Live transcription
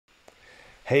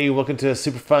Hey, welcome to a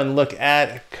super fun look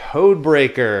at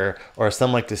CodeBreaker, or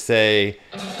some like to say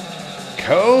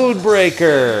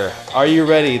CodeBreaker. Are you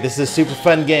ready? This is a super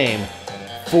fun game.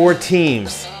 4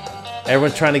 teams.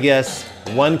 Everyone's trying to guess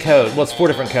one code. Well, it's 4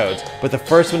 different codes, but the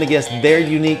first one to guess their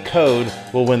unique code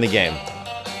will win the game.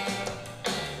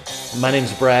 My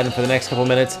name's Brad, and for the next couple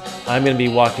minutes, I'm going to be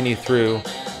walking you through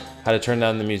how to turn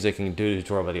down the music and do a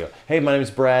tutorial video. Hey, my name is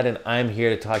Brad, and I'm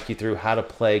here to talk you through how to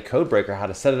play CodeBreaker, how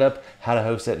to set it up, how to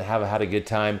host it, and have a good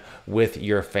time with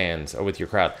your fans or with your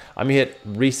crowd. I'm gonna hit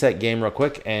reset game real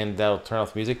quick, and that'll turn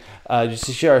off the music. Just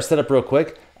to share our setup real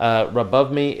quick,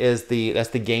 above me is that's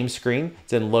the game screen.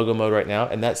 It's in logo mode right now,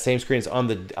 and that same screen is on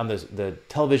the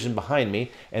television behind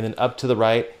me, and then up to the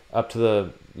right,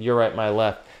 your right, my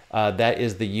left. That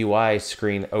is the UI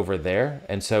screen over there,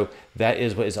 and so that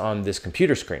is what is on this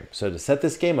computer screen. So to set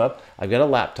this game up, I've got a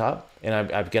laptop, and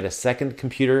I've got a second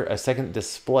computer, a second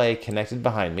display connected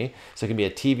behind me. So it can be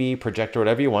a TV, projector,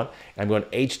 whatever you want. And I'm going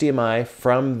HDMI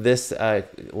from this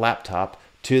laptop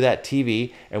to that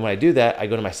TV, and when I do that, I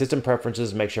go to my system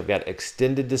preferences, make sure I've got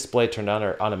extended display turned on,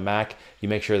 or on a Mac, you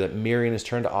make sure that mirroring is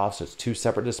turned off, so it's 2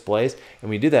 separate displays. And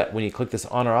when you do that, when you click this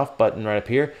on or off button right up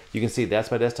here, you can see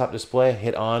that's my desktop display.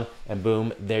 Hit on, and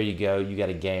boom, there you go. You got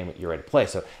a game, you're ready to play.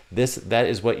 So that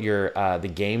is what your the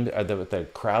game, or the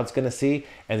crowd's gonna see,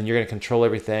 and then you're gonna control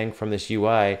everything from this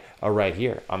UI right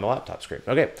here on the laptop screen.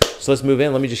 Okay, so let's move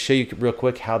in. Let me just show you real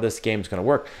quick how this game is gonna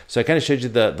work. So I kind of showed you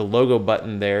the logo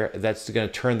button there. That's gonna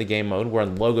turn the game mode. We're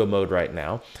on logo mode right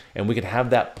now, and we can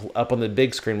have that up on the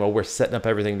big screen while we're setting up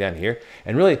everything down here.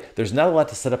 And really, there's not a lot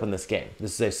to set up in this game.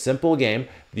 This is a simple game.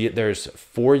 There's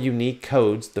 4 unique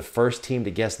codes. The first team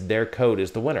to guess their code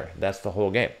is the winner. That's the whole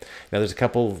game. Now, there's a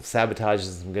couple sabotages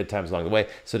and some good times along the way.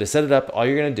 So to set it up, all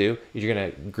you're gonna do is you're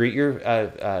gonna greet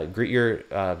your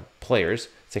players.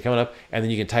 So coming up, and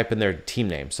then you can type in their team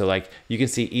name. So like you can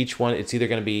see each one, it's either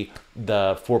going to be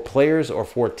the 4 players or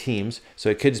 4 teams. So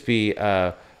it could just be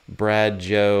Brad,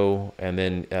 Joe, and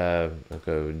then I'll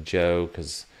go Joe,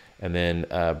 and then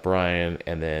Brian,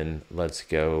 and then let's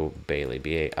go Bailey,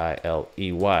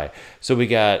 B-A-I-L-E-Y. So we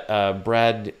got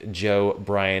Brad, Joe,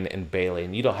 Brian, and Bailey.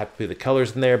 And you don't have to put the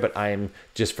colors in there, but I'm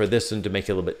just for this one to make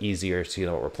it a little bit easier so you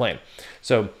know what we're playing.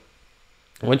 So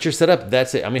once you're set up,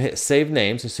 that's it. I'm gonna hit save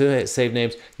names. As soon as I hit save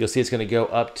names, you'll see it's gonna go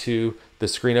up to the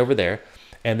screen over there.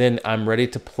 And then I'm ready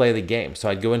to play the game. So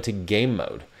I'd go into game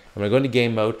mode. I'm gonna go into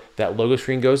game mode, that logo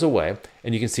screen goes away,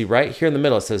 and you can see right here in the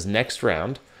middle, it says next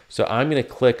round. So I'm gonna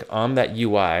click on that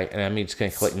UI, and I'm just gonna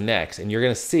click next, and you're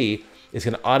gonna see it's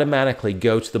gonna automatically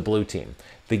go to the blue team.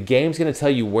 The game's gonna tell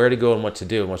you where to go and what to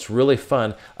do. And what's really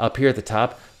fun, up here at the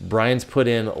top, Brian's put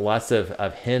in lots of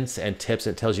hints and tips,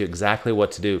 and it tells you exactly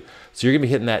what to do. So you're gonna be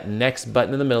hitting that next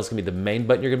button in the middle. It's gonna be the main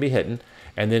button you're gonna be hitting,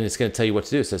 and then it's gonna tell you what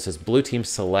to do. So it says blue team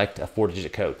select a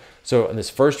 4-digit code. So in this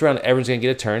first round, everyone's gonna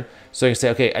get a turn. So you can say,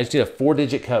 okay, I just need a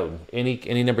 4-digit code,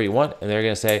 any number you want, and they're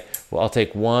gonna say, well, I'll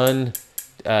take 1,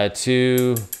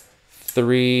 2,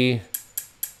 3,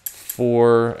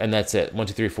 4, and that's it. 1,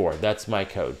 2, 3, 4. That's my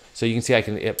code. So you can see I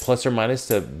can hit plus or minus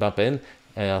to bump in,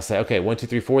 and I'll say, okay, 1, 2,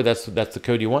 3, 4. That's the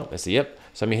code you want. I say, yep.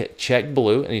 So I'm gonna hit check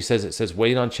blue, and it says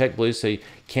waiting on check blue, so you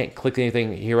can't click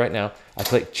anything here right now. I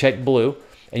click check blue,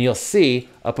 and you'll see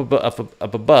up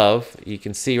above, you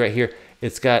can see right here,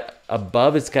 it's got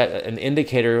an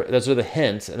indicator. Those are the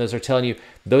hints, and those are telling you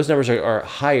those numbers are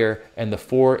higher, and the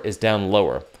 4 is down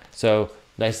lower. So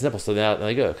nice and simple. So now there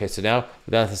you go. Okay, so now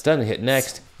that's done, hit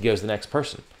next, goes to the next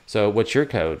person. So what's your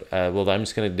code? Well, I'm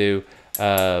just going to do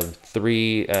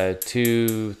 3,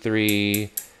 2, 3,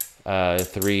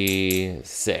 3,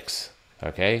 6.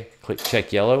 Okay, click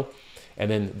check yellow,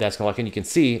 and then that's going to lock in. You can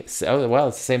see, oh wow,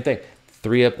 it's the same thing.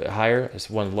 3 up higher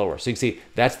is 1 lower. So you can see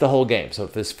that's the whole game. So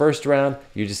if this first round,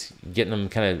 you're just getting them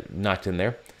kind of knocked in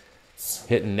there.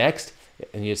 Hitting next.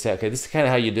 And you say, okay, this is kind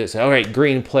of how you do it. So, all right,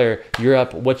 green player, you're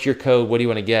up. What's your code? What do you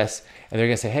want to guess? And they're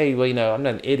going to say, hey, well, I'm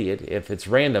not an idiot. If it's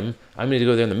random, I'm going to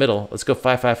go there in the middle. Let's go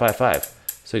 5, 5, 5,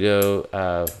 5. So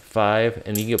go 5,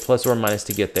 and you can go plus or minus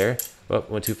to get there. Oh,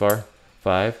 went too far.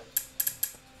 5.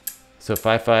 So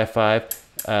 5, 5, 5,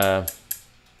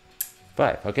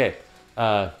 5. Okay.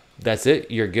 That's it.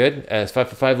 You're good. 5, 5,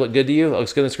 5 look good to you?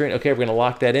 Looks good on the screen. Okay, we're going to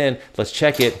lock that in. Let's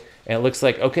check it. And it looks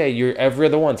like, okay, you're every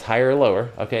other one's higher or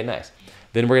lower. Okay, nice.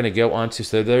 Then we're going to go on to,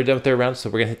 so they're done with their round, so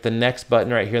we're going to hit the next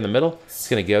button right here in the middle. It's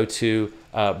going to go to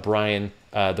Brian,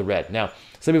 the red. Now,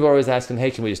 some people are always asking,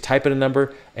 hey, can we just type in a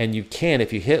number? And you can.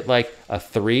 If you hit like a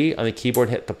 3 on the keyboard,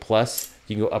 hit the plus,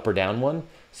 you can go up or down 1.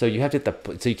 So you have to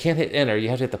hit so you can't hit enter, you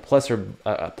have to hit the plus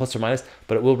or minus,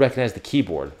 but it will recognize the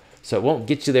keyboard. So it won't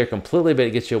get you there completely, but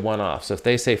it gets you a 1 off. So if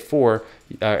they say 4,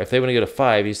 if they want to go to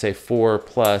 5, you say 4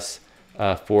 plus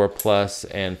 4 plus,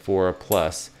 and 4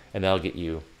 plus, and that'll get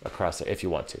you across there if you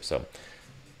want to. So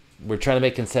we're trying to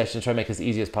make concessions, trying to make it as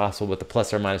easy as possible, but the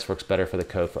plus or minus works better for the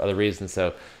code for other reasons.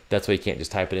 So that's why you can't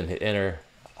just type it in, hit enter,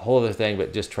 a whole other thing,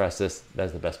 but just trust us.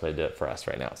 That's the best way to do it for us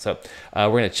right now. So we're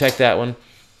going to check that one.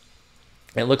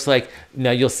 It looks like,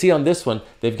 now you'll see on this one,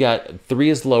 they've got 3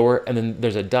 is lower, and then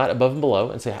there's a dot above and below.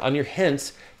 And so on your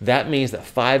hints, that means that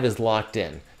 5 is locked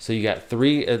in. So you got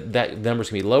 3, that number's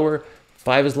going to be lower.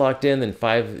 5 is locked in, then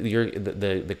 5,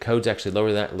 the code's actually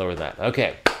lower than that, lower than that.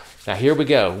 Okay, now here we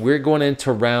go. We're going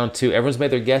into round 2. Everyone's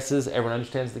made their guesses. Everyone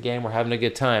understands the game. We're having a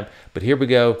good time. But here we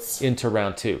go into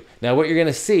round 2. Now what you're going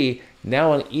to see,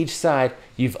 now on each side,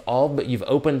 you've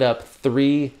opened up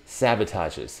 3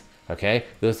 sabotages. Okay,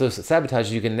 those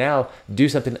sabotages, you can now do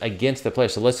something against the player.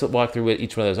 So let's walk through what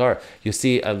each one of those are. You'll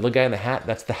see a little guy in the hat.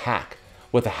 That's the hack.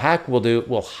 What the hack will do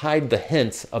will hide the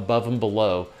hints above and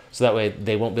below, so that way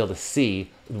they won't be able to see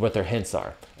what their hints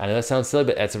are. I know that sounds silly,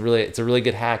 but it's a really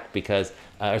good hack because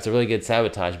it's a really good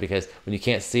sabotage, because when you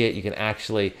can't see it, you can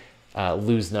actually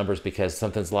lose numbers because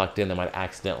something's locked in that might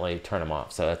accidentally turn them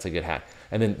off. So that's a good hack.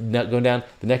 And then going down,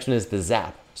 the next one is the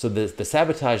zap. So the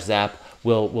sabotage zap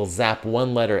will zap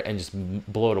one letter and just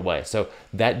blow it away. So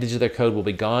that digit of their code will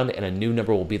be gone and a new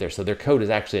number will be there. So their code is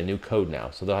actually a new code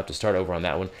now. So they'll have to start over on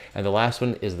that one. And the last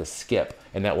one is the skip,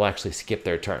 and that will actually skip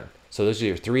their turn. So those are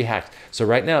your 3 hacks. So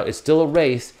right now it's still a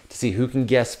race to see who can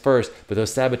guess first, but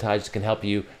those sabotages can help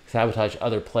you sabotage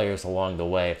other players along the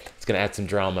way. It's going to add some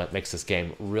drama. It makes this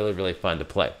game really, really fun to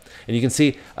play. And you can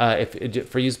see,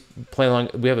 for you playing along,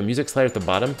 we have a music slider at the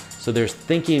bottom. So there's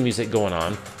thinking music going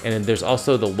on, and then there's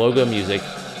also the logo music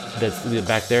that's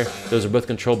back there. Those are both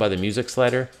controlled by the music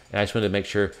slider. And I just wanted to make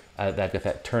sure that I've got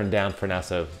that turned down for now,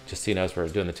 so just so you know as we're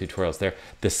doing the tutorials there.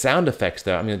 The sound effects,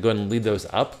 though, I'm going to go ahead and leave those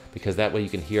up, because that way you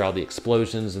can hear all the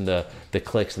explosions and the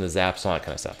clicks and the zaps, all that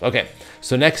kind of stuff. Okay,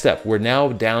 so next up, we're now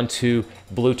down to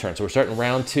blue turn. So we're starting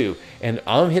round 2, and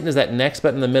all I'm hitting is that next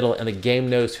button in the middle, and the game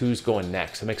knows who's going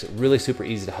next. It makes it really super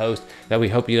easy to host. That we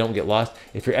hope you don't get lost.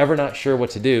 If you're ever not sure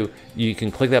what to do, you can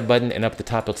click that button, and up at the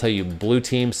top it'll tell you blue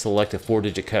team select a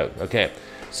 4-digit code. Okay.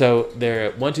 So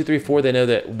they're 1, 2, 3, 4. They know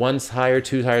that 1's higher,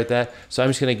 2's higher than that. So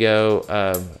I'm just going to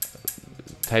go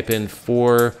type in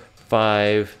 4,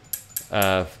 5,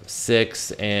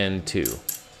 6, and 2.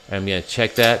 I'm going to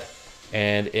check that,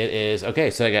 and it is okay.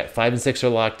 So I got 5 and 6 are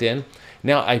locked in.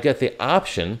 Now I've got the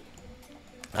option.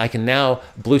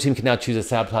 Blue team can now choose a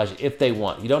sabotage if they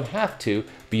want. You don't have to,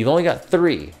 but you've only got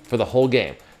 3 for the whole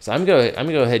game. So I'm gonna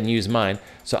go ahead and use mine.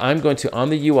 So I'm going to, on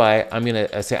the UI, I'm going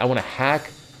to say I want to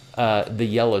hack the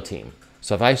yellow team.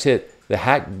 So if I hit the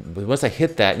hack, once I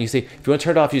hit that, and you see, if you want to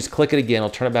turn it off, you just click it again. I'll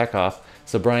turn it back off.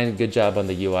 So Brian, good job on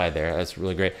the UI there. That's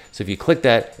really great. So if you click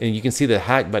that, and you can see the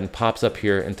hack button pops up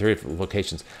here in 3 different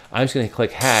locations. I'm just going to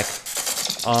click hack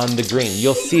on the green.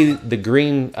 You'll see the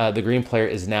green player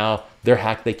is now, they're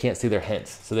hacked. They can't see their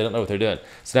hints, so they don't know what they're doing.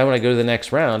 So now when I go to the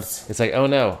next round, it's like, oh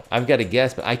no, I've got to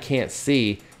guess, but I can't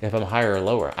see if I'm higher or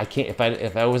lower. I can't,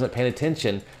 if I wasn't paying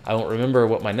attention, I won't remember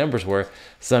what my numbers were.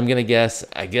 So I'm gonna guess,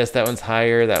 I guess that one's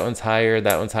higher, that one's higher,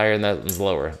 that one's higher, and that one's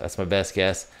lower. That's my best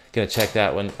guess. Gonna check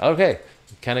that one. Okay,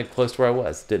 kind of close to where I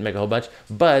was. Didn't make a whole bunch,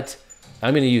 but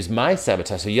I'm gonna use my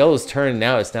sabotage. So yellow's turn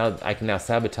now, I can now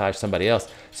sabotage somebody else.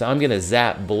 So I'm gonna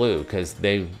zap blue, because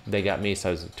they got me, so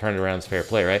I was turning around as fair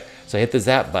play, right? So I hit the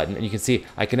zap button, and you can see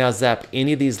I can now zap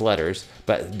any of these letters,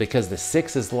 but because the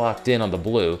 6 is locked in on the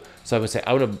blue, so I would say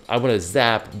I want to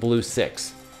zap blue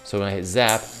 6. So when I hit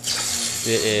zap,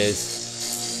 it is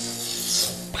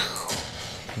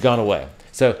gone away.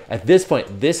 So at this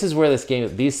point, this is where this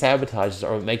game, these sabotages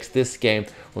are what makes this game,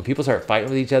 when people start fighting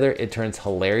with each other, it turns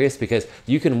hilarious, because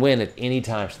you can win at any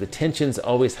time. So the tension's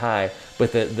always high,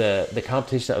 but the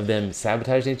competition of them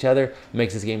sabotaging each other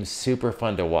makes this game super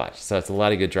fun to watch. So it's a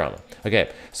lot of good drama.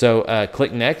 Okay, so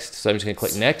click next. So I'm just gonna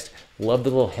click next. Love the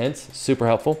little hints, super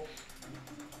helpful.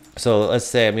 So let's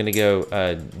say I'm gonna go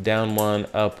down 1,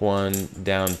 up 1,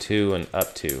 down 2, and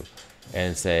up 2.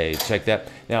 And say, check that.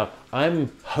 Now,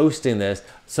 I'm hosting this.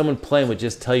 Someone playing would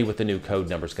just tell you what the new code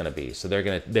number is going to be. So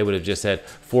they would have just said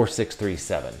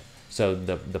 4637. So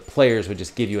the players would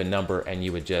just give you a number, and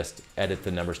you would just edit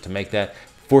the numbers to make that.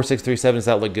 4637, does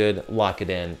that look good? Lock it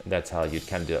in. That's how you'd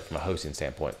kind of do it from a hosting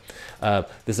standpoint.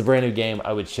 This is a brand new game.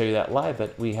 I would show you that live,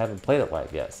 but we haven't played it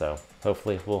live yet. So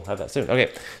hopefully we'll have that soon.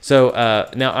 Okay, so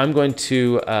now I'm going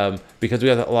to, because we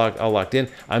have that all locked in,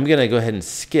 I'm going to go ahead and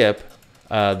skip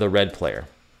the red player.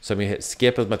 So I'm gonna hit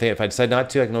skip with my thing. If I decide not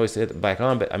to, I can always hit it back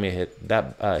on, but I'm gonna hit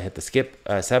that, hit the skip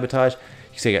sabotage.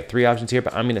 You see I got 3 options here,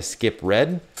 but I'm gonna skip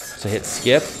red. So hit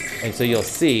skip, and so you'll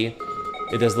see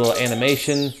it does a little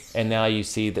animation, and now you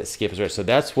see that skip is red. So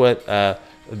that's what the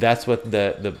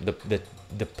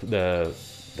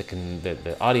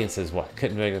audience is. What,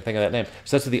 couldn't think of that name.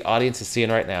 So that's what the audience is seeing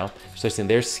right now. So they're saying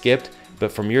they're skipped,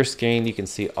 but from your screen you can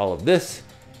see all of this.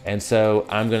 And so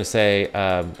I'm going to say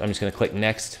I'm just going to click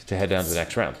next to head down to the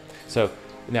next round. So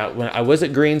now when I was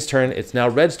at green's turn, it's now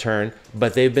red's turn,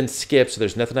 but they've been skipped, so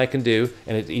there's nothing I can do.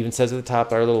 And it even says at the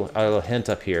top our little hint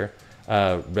up here.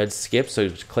 Red skipped, so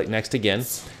just click next again.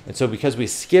 And so because we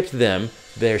skipped them,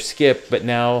 they're skipped, but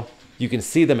now you can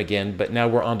see them again, but now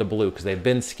we're on to blue because they've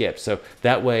been skipped. So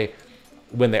that way,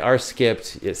 when they are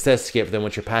skipped, it says skip, then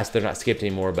once you're past, they're not skipped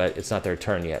anymore, but it's not their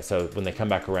turn yet. So when they come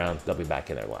back around, they'll be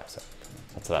back in their life. So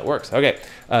that's how that works. Okay,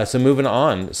 so moving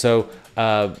on. So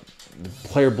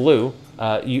player blue,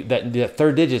 that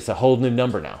third digit's a whole new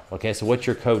number now. Okay, so what's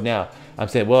your code now? I'm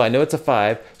saying, well, I know it's a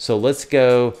 5, so let's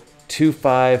go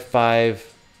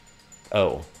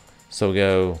 2550. So we'll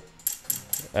go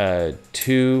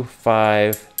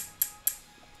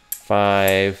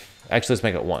 255. Actually, let's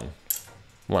make it 1.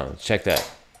 Let's check that.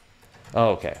 Oh,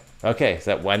 okay. Okay,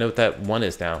 so I know what that 1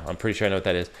 is now. I'm pretty sure I know what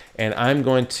that is. And I'm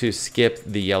going to skip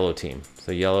the yellow team.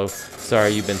 So yellow,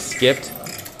 sorry, you've been skipped.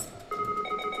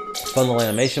 Fun little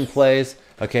animation plays.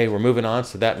 Okay, we're moving on.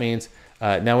 So that means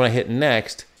now when I hit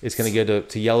next, it's going to go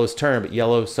to yellow's turn. But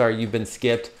yellow, sorry, you've been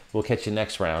skipped. We'll catch you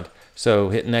next round. So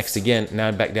hit next again. Now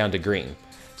I'm back down to green.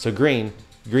 So green,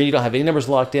 you don't have any numbers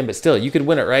locked in, but still, you could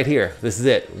win it right here. This is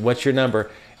it. What's your number?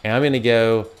 And I'm going to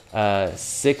go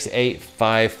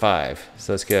 6855.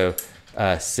 So let's go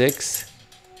 6,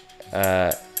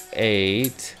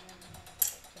 8,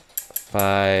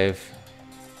 5,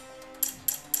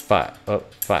 5. Oh,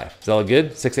 5. Is that all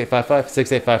good? 6855?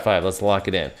 6855. Let's lock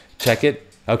it in. Check it.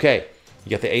 Okay.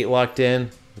 You got the 8 locked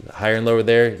in. Higher and lower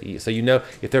there, so you know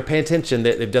if they're paying attention,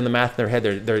 they've done the math in their head.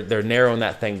 They're narrowing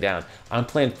that thing down. I'm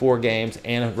playing 4 games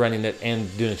and running it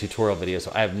and doing a tutorial video,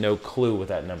 so I have no clue what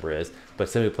that number is. But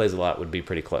somebody who plays a lot would be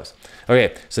pretty close.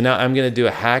 Okay, so now I'm gonna do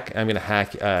a hack. I'm gonna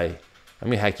hack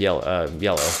yellow.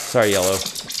 Yellow. Sorry, yellow.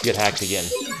 You get hacked again.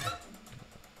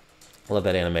 I love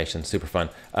that animation. Super fun.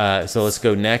 So let's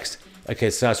go next. Okay,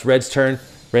 so now it's red's turn.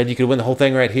 Red, you could win the whole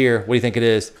thing right here. What do you think it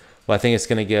is? Well, I think it's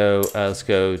gonna go. Let's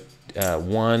go.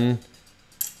 1,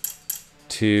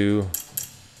 2,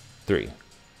 3.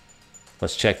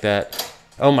 Let's check that.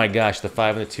 Oh my gosh, the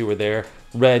 5 and the 2 were there.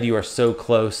 Red, you are so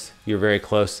close. You're very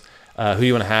close. Who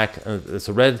you want to hack?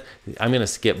 So red, I'm going to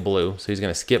skip blue. So he's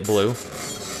going to skip blue.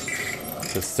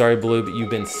 So sorry, blue, but you've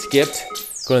been skipped.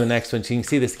 Go to the next one. So you can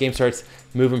see this game starts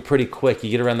moving pretty quick. You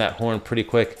get around that horn pretty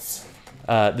quick.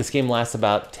 This game lasts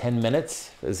about 10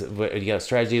 minutes. You got a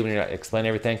strategy when you're not explaining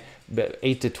everything. But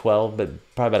 8 to 12, but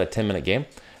probably about a 10-minute game.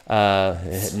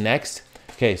 Hit next.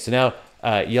 Okay, so now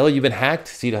yellow, you've been hacked,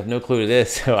 so you have no clue what it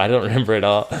is. So I don't remember it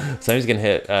all. So I'm just gonna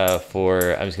hit I'm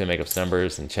just gonna make up some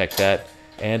numbers and check that.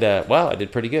 And wow, I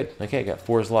did pretty good. Okay, I got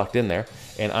 4s locked in there.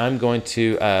 And I'm going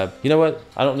to, you know what?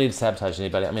 I don't need to sabotage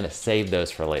anybody. I'm gonna save those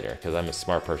for later because I'm a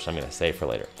smart person. I'm gonna save for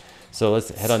later. So let's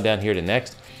head on down here to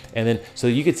next. And then, so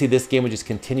you can see this game would just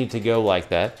continue to go like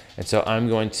that. And so I'm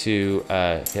going to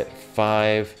hit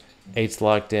 5, 8's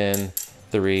locked in,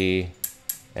 3,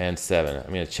 and 7.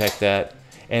 I'm going to check that.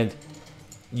 And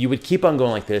you would keep on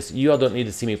going like this. You all don't need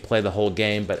to see me play the whole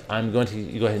game, but I'm going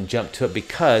to go ahead and jump to it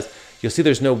because you'll see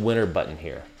there's no winner button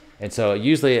here. And so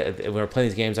usually when we're playing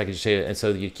these games, I can just show you, and so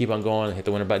you keep on going and hit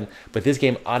the winner button, but this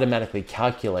game automatically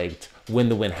calculates when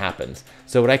the win happens.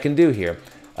 So what I can do here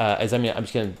is I'm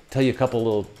just going to tell you a couple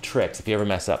little tricks if you ever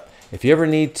mess up. If you ever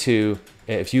need to,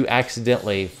 if you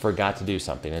accidentally forgot to do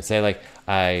something and say like,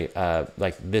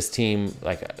 like this team,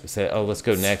 like say, oh, let's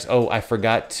go next. Oh, I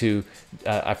forgot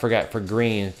for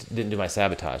green, didn't do my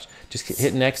sabotage. Just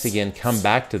hit next again, come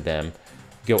back to them,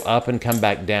 go up and come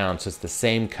back down. So it's the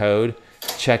same code.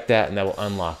 Check that, and that will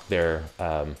unlock their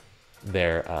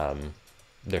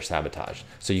sabotage.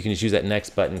 So you can just use that next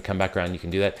button, come back around. You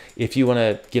can do that. If you want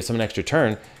to give someone an extra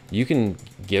turn, you can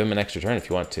give them an extra turn if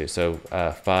you want to. So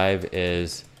 5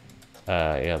 is,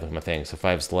 yeah, look at my thing. So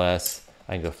 5's less.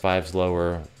 I can go 5's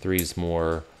lower, 3's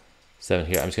more, 7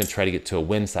 here. I'm just going to try to get to a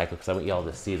win cycle because I want y'all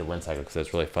to see the win cycle because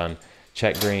that's really fun.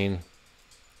 Check green.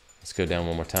 Let's go down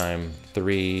one more time.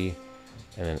 3,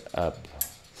 and then up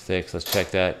 6. Let's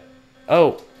check that.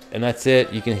 Oh, and that's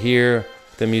it. You can hear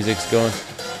the music's going.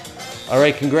 All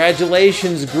right,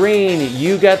 congratulations, green.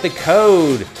 You got the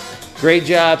code. Great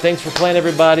job. Thanks for playing,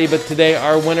 everybody. But today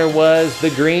our winner was the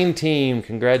green team.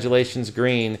 Congratulations,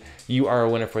 green. You are a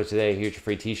winner for today. Here's your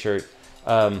free t-shirt.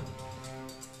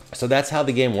 So that's how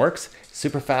the game works.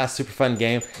 Super fast, super fun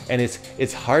game. And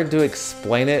it's hard to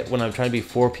explain it when I'm trying to be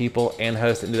 4 people and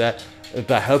host and do that.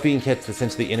 But I hope you can catch the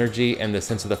sense of the energy and the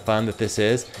sense of the fun that this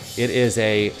is. It is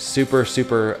a super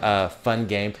fun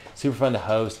game, super fun to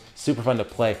host, super fun to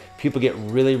play. People get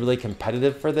really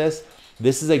competitive for this.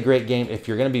 This is a great game if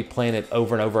you're going to be playing it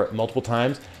over and over multiple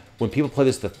times. When people play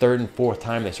this the third and fourth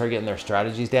time, they start getting their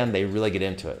strategies down, they really get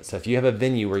into it. So if you have a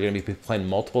venue where you're going to be playing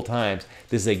multiple times,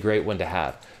 this is a great one to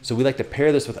have. So we like to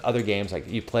pair this with other games, like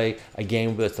you play a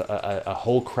game with a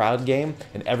whole crowd game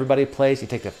and everybody plays, you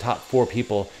take the top 4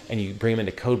 people and you bring them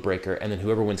into CodeBreaker, and then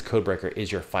whoever wins CodeBreaker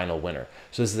is your final winner.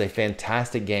 So this is a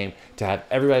fantastic game to have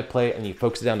everybody play, and you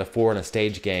focus it down to 4 in a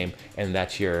stage game, and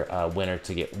that's your winner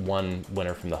to get one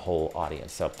winner from the whole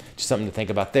audience. So just something to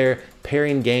think about there.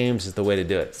 Pairing games is the way to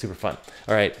do it. Super fun.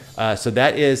 All right, so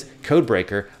that is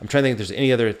CodeBreaker. I'm trying to think if there's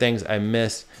any other things I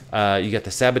missed. You got the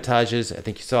sabotages. I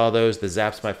think you saw those. The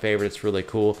zap's my favorite. It's really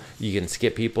cool. You can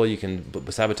skip people. You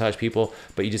can sabotage people,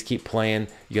 but you just keep playing.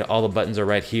 You got all the buttons are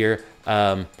right here.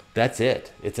 That's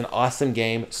it. It's an awesome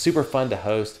game. Super fun to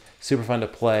host. Super fun to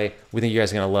play. We think you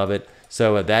guys are going to love it.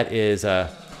 So that is,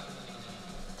 that's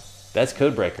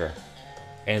CodeBreaker.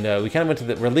 And we kind of went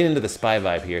to we're leaning into the spy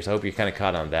vibe here. So I hope you're kind of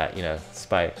caught on that, you know,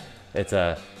 spy. It's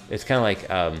kind of like,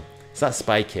 it's not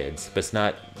Spy Kids, but it's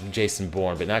not Jason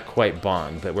Bourne, but not quite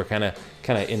Bond. But we're kind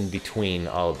of in between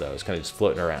all of those, kind of just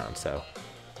floating around. So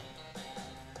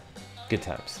good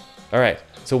times. All right,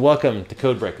 so welcome to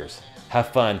CodeBreakers. Have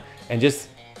fun, and just,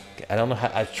 I don't know how,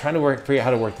 I'm trying to figure out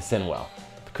how to work this in well.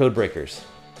 CodeBreakers,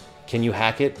 can you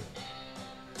hack it?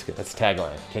 That's the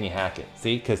tagline. Can you hack it?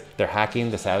 See, because they're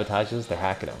hacking the sabotages, they're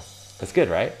hacking them. That's good,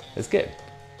 right? That's good.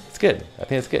 It's good. I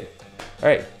think it's good. All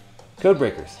right,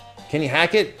 CodeBreakers, can you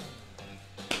hack it?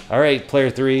 All right, player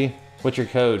 3, what's your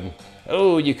code?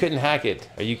 Oh, you couldn't hack it,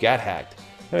 or you got hacked.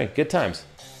 All right, good times.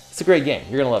 It's a great game.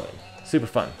 You're gonna love it. Super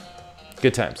fun.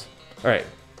 Good times. All right,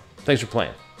 thanks for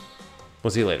playing.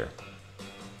 We'll see you later.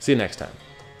 See you next time.